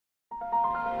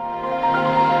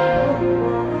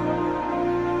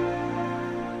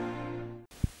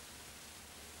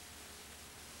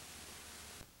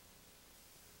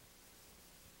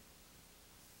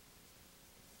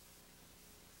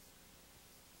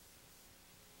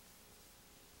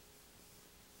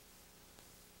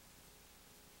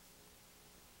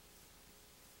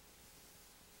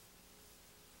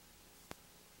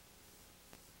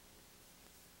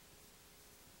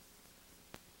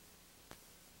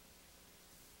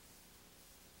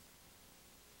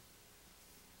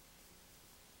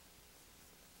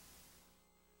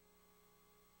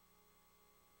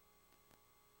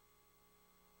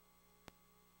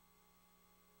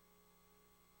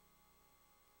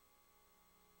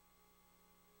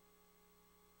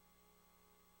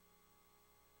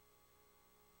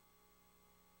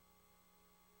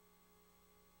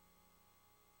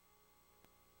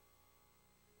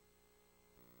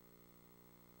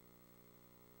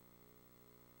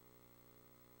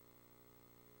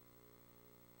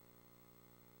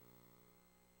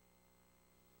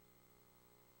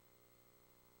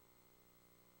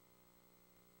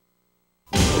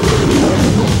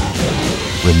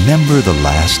Remember the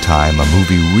last time a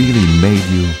movie really made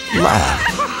you laugh?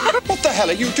 What the hell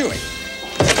are you doing?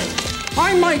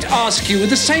 I might ask you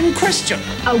the same question.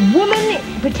 A woman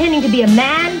pretending to be a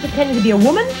man, pretending to be a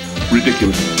woman?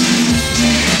 Ridiculous.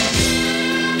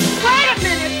 Wait a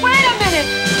minute, wait a minute!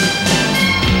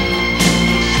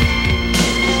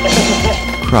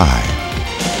 Cry.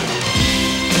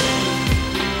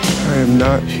 I am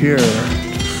not here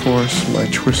to force my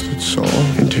twisted soul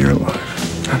into your life.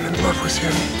 I'm in love with you.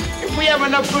 If we have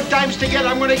enough good times together,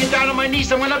 I'm gonna get down on my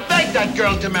knees. I'm gonna beg that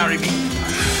girl to marry me.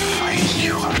 Fine,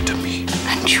 you are to me.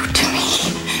 And you to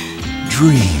me.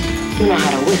 Dream. You know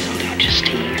how to whistle, don't you,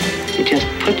 Steve? You just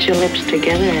put your lips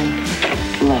together and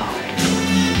blow.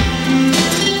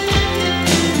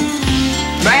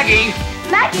 Maggie!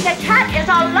 Maggie, the cat is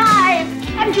alive!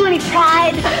 Haven't you any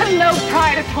pride? No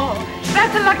pride at all.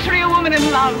 That's a luxury a woman in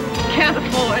love can't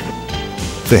afford.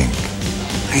 Think.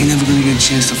 I ain't never gonna get a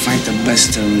chance to fight the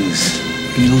best there is.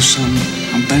 You know something?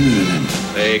 I'm better than them.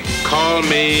 They call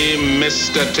me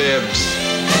Mr. Tibbs.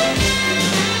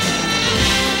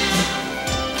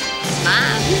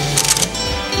 Mom.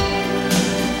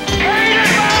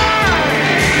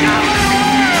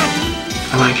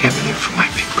 I like everything for my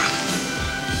big brother.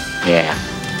 Yeah.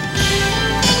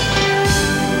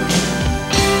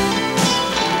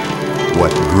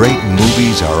 What great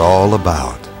movies are all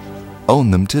about.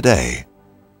 Own them today.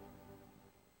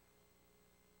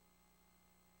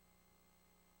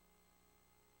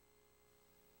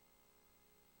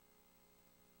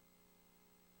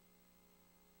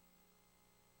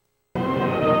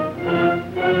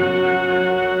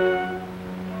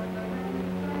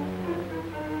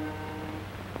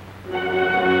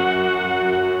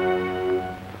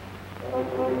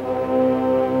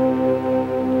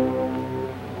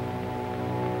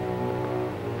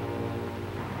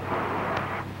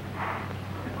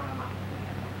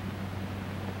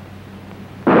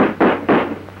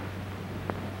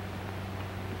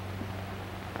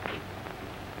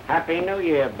 Happy New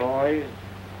Year, boys.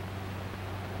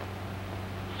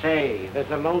 Say, there's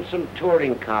a lonesome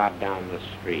touring car down the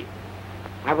street.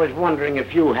 I was wondering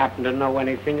if you happen to know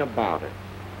anything about it.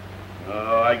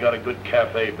 Oh, I got a good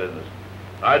cafe business.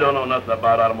 I don't know nothing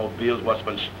about automobiles, what's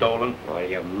been stolen. Well,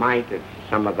 you might if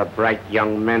some of the bright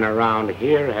young men around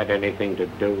here had anything to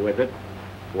do with it,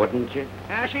 wouldn't you?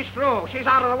 She's through. She's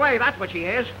out of the way. That's what she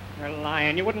is. You're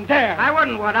lying. You wouldn't dare. I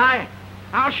wouldn't, would I?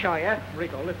 I'll show you.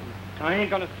 Rico, listen. I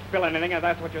ain't gonna spill anything if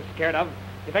that's what you're scared of.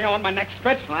 You think I want my neck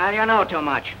stretched? Well, you know too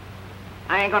much.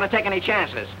 I ain't gonna take any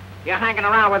chances. You're hanging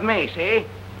around with me, see?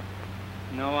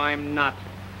 No, I'm not.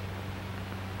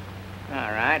 All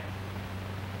right.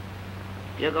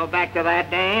 You go back to that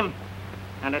dame,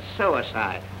 and it's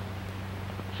suicide.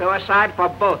 Suicide for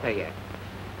both of you.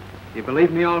 You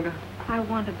believe me, Olga? I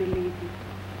want to believe you.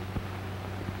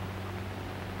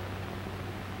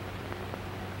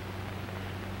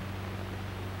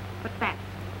 What's that?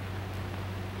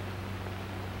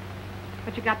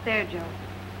 What you got there, Joe?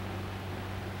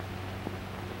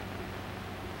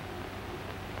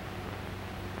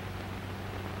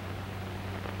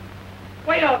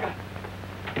 Wait, Olga!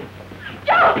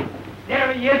 Joe!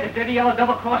 There he is, the dirty yellow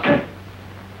double-crosser.